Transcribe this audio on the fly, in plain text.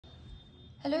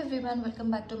Hello everyone, welcome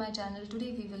back to my channel.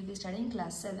 Today we will be studying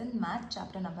class 7 math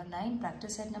chapter number 9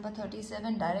 practice set number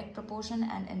 37 direct proportion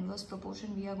and inverse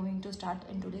proportion. We are going to start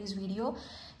in today's video.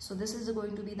 So this is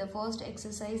going to be the first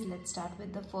exercise. Let's start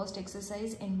with the first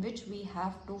exercise in which we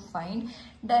have to find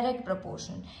direct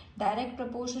proportion. Direct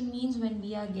proportion means when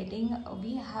we have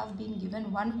been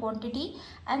given one quantity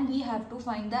and we have to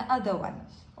find the other one.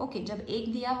 Okay, जब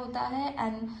एक दिया होता है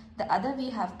and the other we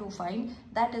have to find,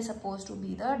 that is supposed to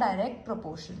be the direct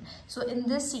proportion. So in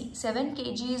this, see, 7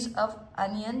 kgs of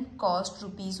onion cost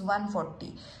rupees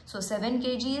 140. So 7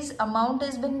 kgs amount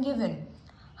has been given.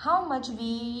 How much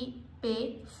we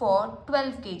pay for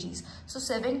 12 kgs? So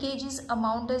 7 kgs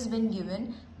amount has been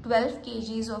given. 12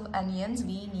 kgs of onions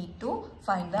we need to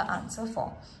find the answer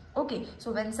for. Okay,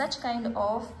 so when such kind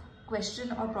of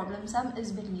question or problem sum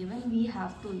is been given, we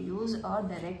have to use a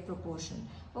direct proportion.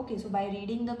 Okay, so by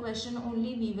reading the question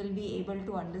only we will be able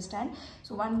to understand.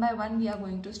 So one by one we are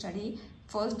going to study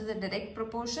first the direct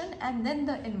proportion and then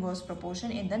the inverse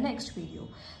proportion in the next video.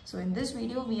 So in this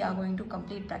video we are going to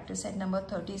complete practice set number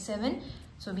 37.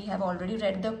 So we have already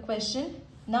read the question.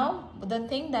 Now the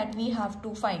thing that we have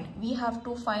to find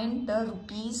the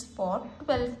rupees for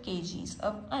 12 kgs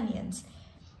of onions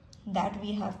that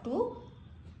we have to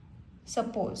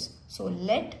suppose. So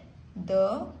let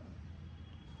the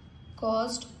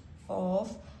cost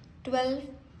of 12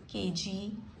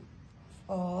 kg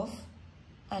of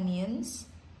onions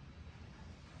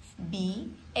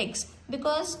be X,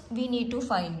 because we need to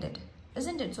find it,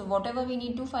 isn't it? So whatever we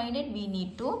need to find it, we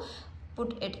need to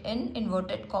put it in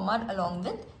inverted comma along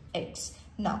with X.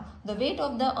 Now the weight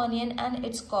of the onion and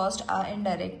its cost are in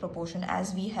direct proportion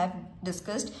as we have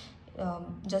discussed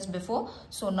just before.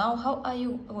 So now how are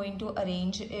you going to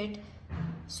arrange it?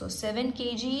 So 7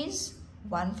 kgs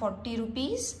 140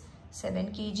 rupees,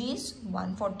 7 kgs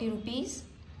 140 rupees,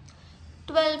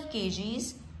 12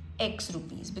 kgs X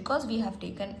rupees, because we have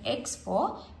taken X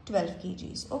for 12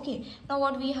 kgs. Okay, now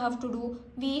what we have to do?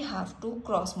 We have to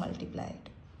cross multiply it.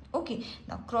 Okay,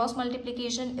 now cross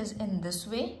multiplication is in this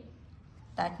way.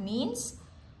 That means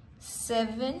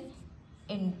 7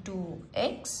 into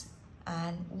X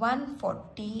and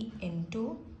 140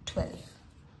 into 12.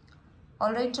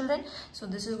 Alright children, so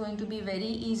this is going to be very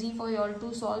easy for you all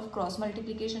to solve cross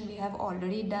multiplication. We have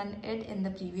already done it in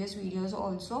the previous videos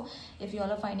also. If you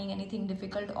all are finding anything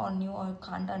difficult on you or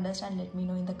can't understand, let me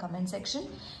know in the comment section.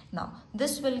 Now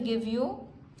this will give you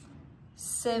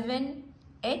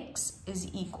 7x is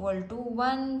equal to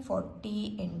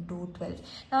 140 into 12.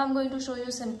 Now I'm going to show you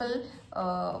simple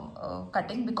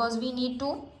cutting because we need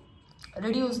to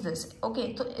reduce this.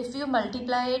 Okay, so if you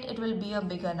multiply it, it will be a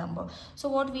bigger number. So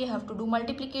what we have to do,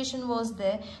 multiplication was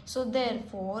there, so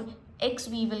therefore X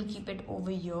we will keep it over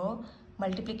here.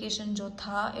 Multiplication jo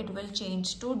tha, it will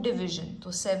change to division. So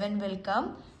 7 will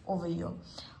come over here.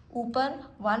 Upar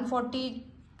 140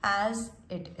 as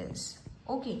it is.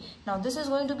 Okay, now this is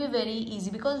going to be very easy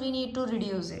because we need to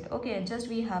reduce it. Okay, just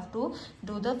we have to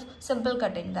do the simple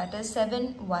cutting, that is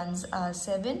 7 ones are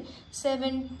 7,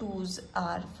 7 twos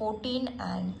are 14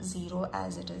 and 0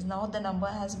 as it is. Now the number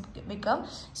has become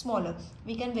smaller.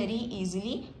 We can very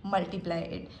easily multiply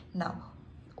it. Now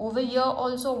over here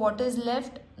also what is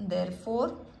left?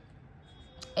 Therefore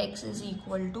X is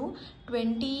equal to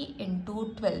 20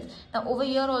 into 12. Now over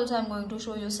here also I am going to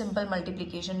show you simple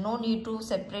multiplication. No need to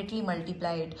separately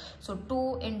multiply it. So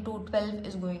 2 into 12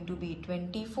 is going to be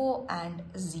 24 and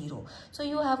 0. So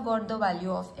you have got the value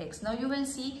of X. Now you will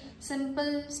see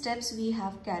simple steps we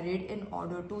have carried in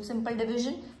order to simple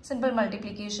division, simple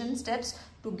multiplication steps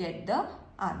to get the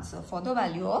answer for the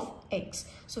value of X.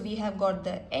 So we have got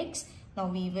the X. Now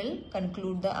we will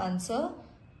conclude the answer.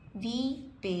 We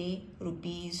pay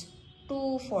rupees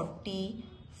 240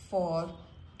 for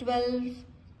 12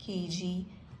 kg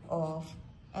of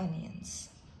onions.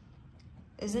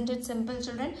 Isn't it simple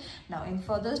children? Now in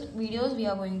further videos we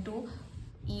are going to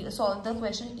solve the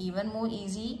question even more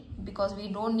easy because we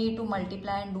don't need to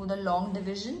multiply and do the long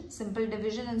division. Simple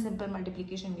division and simple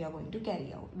multiplication we are going to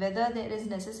carry out. Whether there is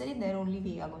necessary, there only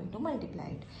we are going to multiply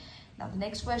it. Now the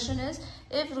next question is,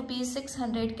 if rupees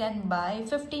 600 can buy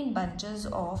 15 bunches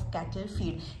of cattle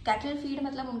feed. Cattle feed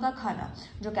मतलब उनका खाना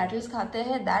जो cattle खाते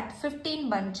हैं, that 15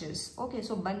 bunches. Okay,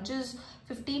 so bunches,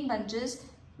 15 bunches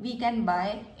we can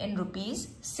buy in rupees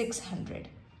 600.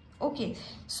 Okay,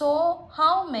 so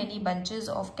how many bunches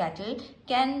of cattle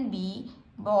can be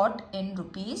bought in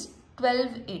rupees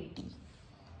 1280?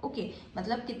 Okay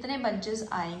मतलब कितने bunches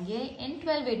आएंगे इन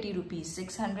 1280 rupees.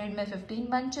 600 में 15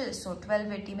 बंचेस, सो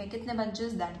 1280 में कितने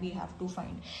bunches, that we have to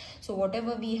find. So what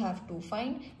ever we have to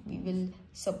find we will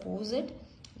suppose it.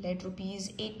 Late rupees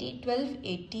 80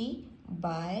 1280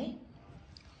 bye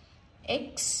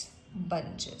X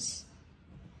bunches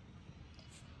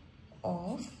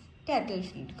of cattle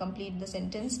feed. Complete the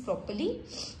sentence properly.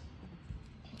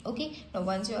 Okay, now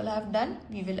once you all have done,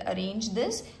 we will arrange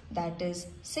this. That is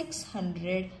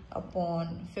 600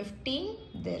 upon 15.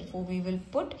 Therefore, we will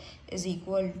put is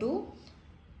equal to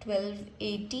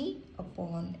 1280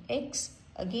 upon X.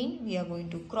 Again, we are going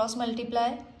to cross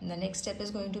multiply. And the next step is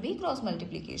going to be cross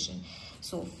multiplication.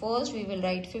 So, first we will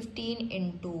write 15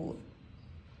 into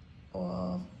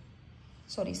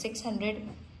 600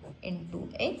 into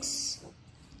X.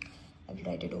 I will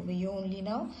write it over here only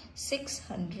now.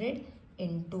 600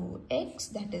 into X,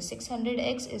 that is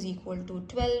 600X is equal to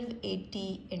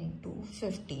 1280 into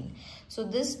 15. So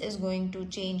this is going to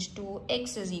change to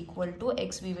X is equal to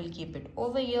X. We will keep it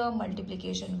over here.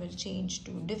 Multiplication will change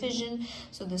to division.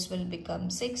 So this will become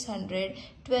 600.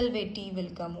 1280 will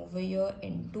come over here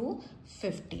into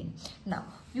 15. Now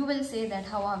you will say that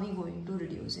how are we going to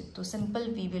reduce it? So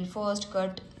simple, we will first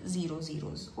cut 0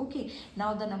 zeros. Okay,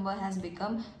 now the number has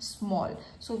become small.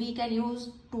 So we can use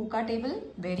 2 ka table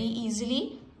very easily.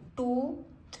 2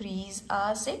 3s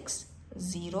are 6,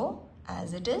 0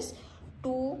 as it is.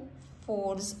 2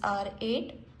 4s are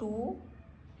 8, 2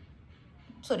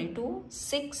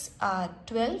 6 are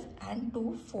 12 and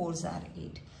 2 4s are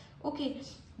 8. Okay,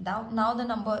 now the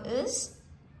number is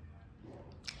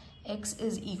X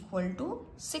is equal to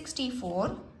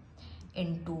 64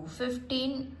 into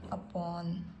 15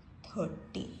 upon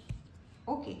 30.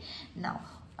 Okay, now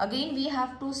again we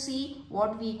have to see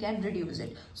what we can reduce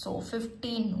it. So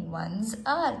 15 ones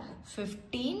are,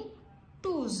 15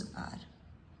 twos are.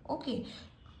 Okay,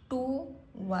 2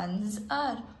 ones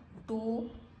are, 2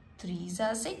 threes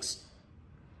are 6,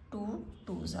 2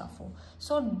 twos are 4.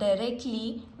 So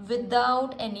directly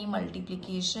without any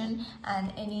multiplication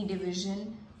and any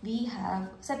division, we have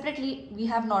separately, we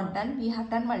have not done, we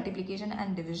have done multiplication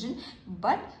and division,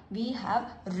 but we have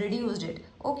reduced it.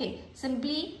 Okay,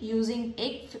 simply using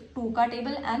 2 ka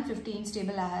table and 15's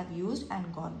table I have used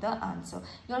and got the answer.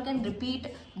 You all can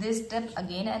repeat this step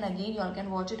again and again. You all can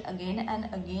watch it again and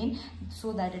again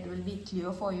so that it will be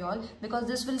clear for you all, because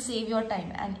this will save your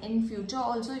time, and in future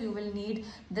also you will need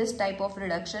this type of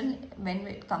reduction when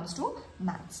it comes to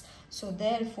maths. So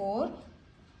therefore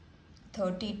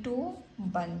 32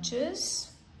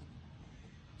 bunches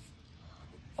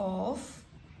of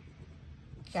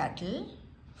cattle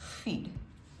feed.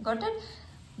 Got it?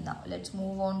 Now let's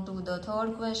move on to the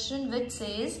third question, which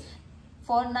says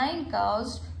for 9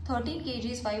 cows 13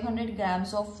 kgs 500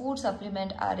 grams of food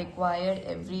supplement are required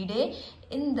every day.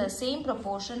 In the same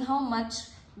proportion, how much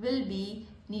will be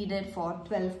needed for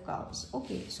 12 cows?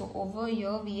 Okay, so over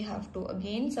here we have to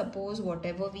again suppose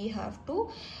whatever we have to,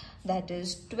 that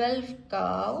is 12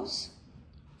 cows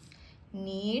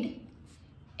need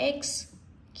X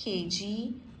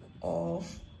kg of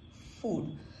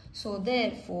food. So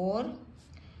therefore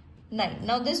 9.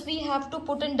 Now this we have to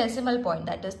put in decimal point,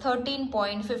 that is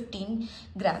 13.15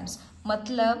 grams.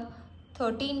 Matlab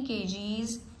 13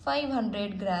 kgs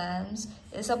 500 grams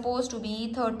is supposed to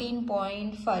be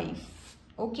 13.5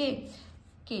 okay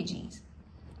kgs.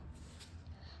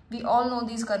 We all know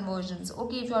these conversions.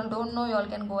 Okay, if you all don't know, you all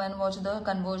can go and watch the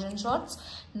conversion shots.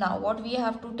 Now what we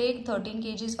have to take, 13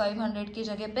 kgs 500 ke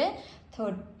jagah pe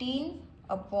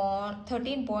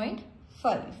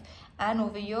 13.5 and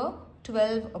over here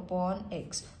 12 upon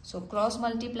x. So cross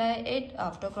multiply it.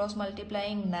 After cross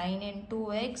multiplying, 9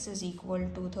 into x is equal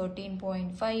to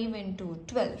 13.5 into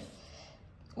 12.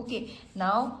 Okay,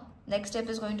 now next step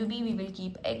is going to be, we will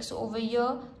keep x over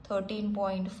here,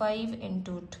 13.5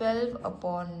 into 12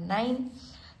 upon 9.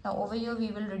 Now over here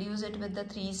we will reduce it with the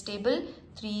 3's table.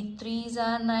 3 3's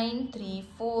are 9, 3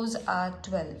 4's are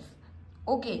 12.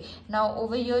 Okay, now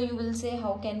over here you will say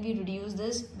how can we reduce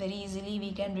this? Very easily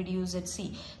we can reduce it.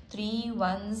 See, 3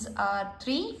 1's are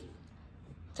 3,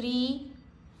 3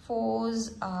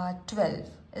 4's are 12,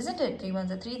 isn't it? 3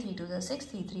 1's are 3, 3 2's are 6,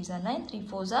 3 3's are 9, 3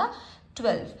 4's are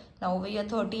 12. Now over here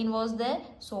 13 was there,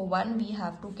 so 1 we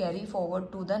have to carry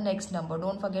forward to the next number.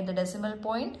 Don't forget the decimal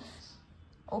point.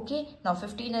 Okay, now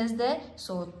 15 is there,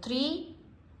 so 3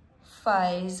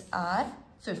 5's are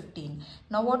 15.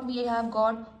 Now what we have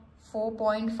got,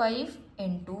 4.5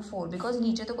 into 4, because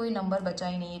नीचे तो कोई number बचा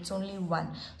ही नहीं, it's only 1.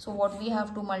 So what we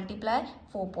have to multiply,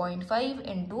 4.5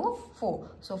 into 4.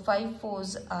 So 5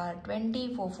 4's are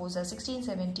 20, 4 4's are 16,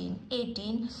 17,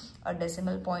 18. A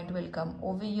decimal point will come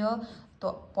over here.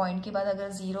 तो point के बाद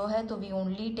अगर 0 है तो we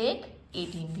only take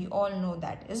 18. We all know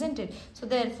that, isn't it? So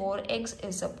therefore x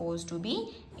is supposed to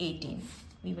be 18.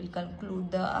 We will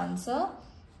conclude the answer.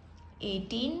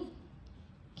 18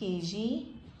 kg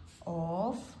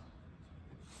of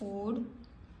food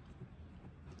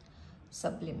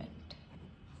supplement.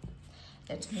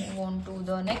 Let's move on to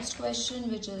the next question,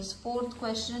 which is fourth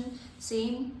question.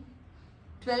 Same.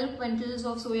 12 quintals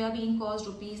of soyabean cost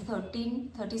rupees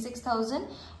 36,000.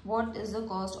 What is the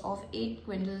cost of 8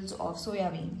 quintals of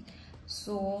soyabean?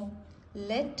 So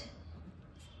let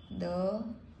the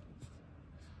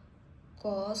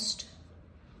cost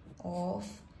of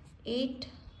 8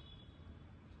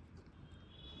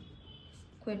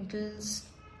 quintals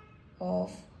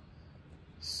of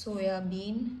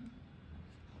soyabean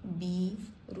be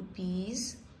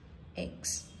rupees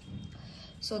X.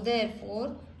 So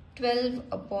therefore 12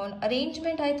 upon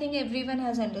arrangement, I think everyone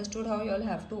has understood how you all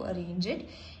have to arrange it.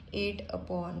 8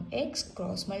 upon X,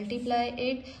 cross multiply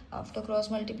it. After cross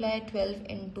multiply, 12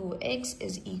 into X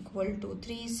is equal to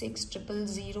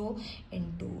 36,000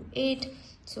 into 8.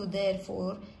 So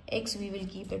therefore X we will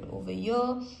keep it over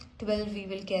here, 12 we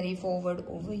will carry forward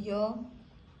over here,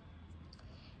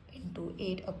 into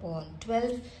 8 upon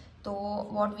 12. So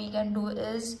what we can do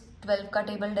is 12 का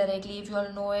table directly, if you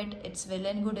all know it, it's well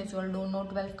and good. If you all don't know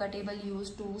 12 का table, use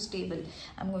 2's table.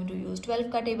 I'm going to use 12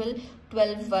 का table.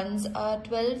 12 ones are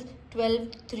 12,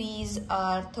 12 threes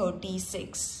are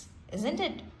 36, isn't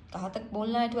it? कहाँ तक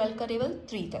बोलना है 12 का table?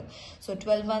 3 तक. So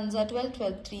 12 ones are 12,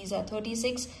 12 threes are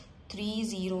 36, 3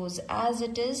 zeros as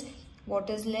it is. What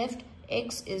is left?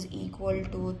 X is equal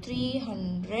to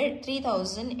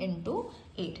 3,000 into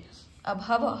 8. अब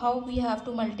how we have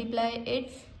to multiply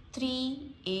it?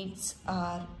 3 8s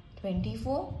are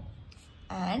 24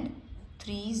 and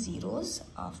 3 zeros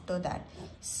after that.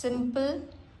 Simple.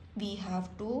 We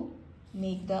have to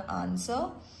make the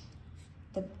answer.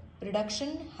 The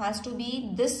reduction has to be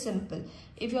this simple.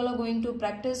 If you all are going to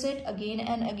practice it again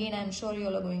and again, I'm sure you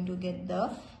all are going to get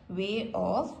the way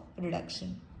of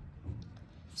reduction.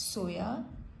 Soya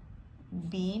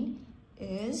bean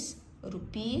is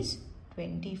rupees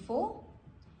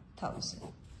 24,000.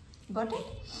 Got it?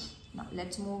 Now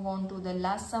let's move on to the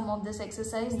last sum of this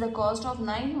exercise. The cost of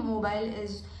 9 mobile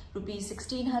is rupees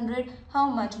 1600. How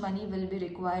much money will be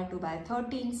required to buy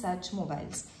 13 such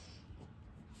mobiles?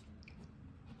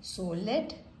 So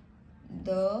let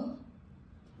the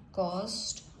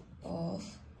cost of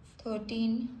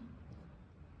 13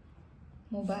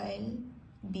 mobile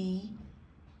be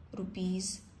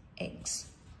rupees X.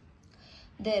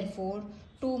 Therefore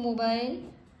 2 mobile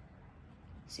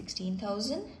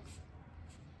 16,000.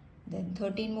 Then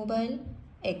 13 mobile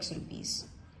X rupees.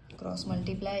 Cross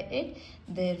multiply it.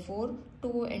 Therefore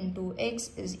 2 into X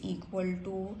is equal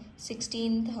to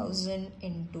 16,000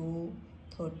 into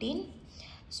 13.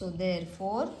 So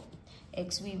therefore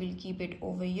X we will keep it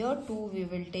over here. 2 we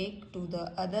will take to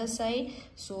the other side.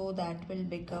 So that will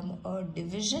become a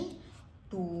division.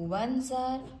 2 ones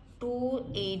are 2,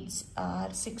 8s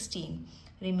are 16.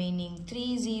 Remaining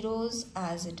 3 zeros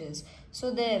as it is.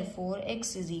 So therefore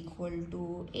X is equal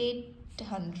to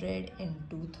 800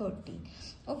 into 30.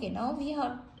 Okay, now we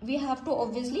have to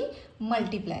obviously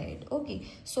multiply it. Okay,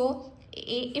 so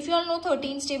if you all know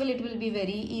 13's table, it will be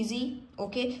very easy.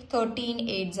 Okay, 13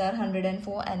 8s are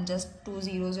 104 and just 2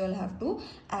 zeros you all have to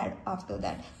add after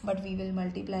that. But we will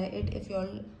multiply it. If you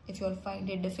all find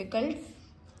it difficult,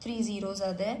 3 zeros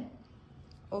are there.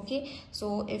 Okay,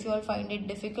 so if you all find it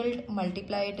difficult,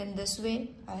 multiply it in this way.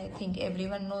 I think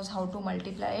everyone knows how to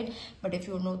multiply it. But if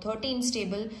you know 13's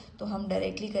table, तो हम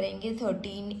directly करेंगे.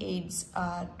 13 8s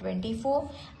are 24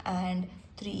 and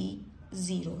 3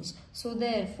 zeros. So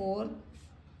therefore,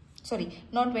 sorry,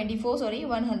 not 24, sorry,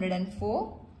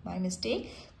 104. My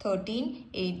mistake. 13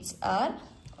 8s are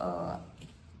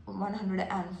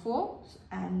 104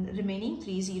 and remaining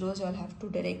 3 zeros you all have to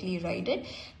directly write it.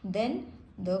 Then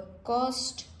the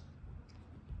cost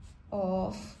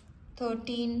of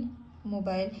 13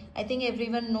 mobile, I think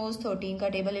everyone knows 13 का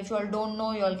table. If you all don't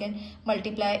know, you all can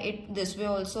multiply it this way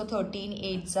also. 13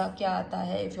 8s क्या आता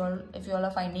है? If you all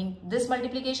are finding this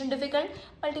multiplication difficult,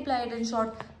 multiply it in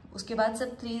short. उसके बाद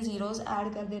सब 3 zeros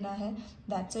add कर देना है.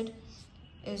 That's it.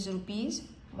 Is rupees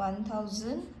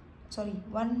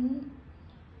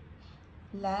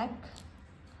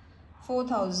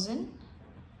 1,04,000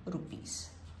 rupees.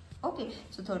 Okay,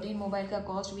 so 13 mobile ka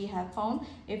cost we have found.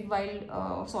 If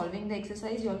while solving the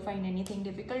exercise you all find anything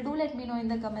difficult, do let me know in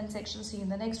the comment section. See you in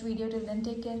the next video. Till then,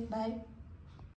 take care. Bye.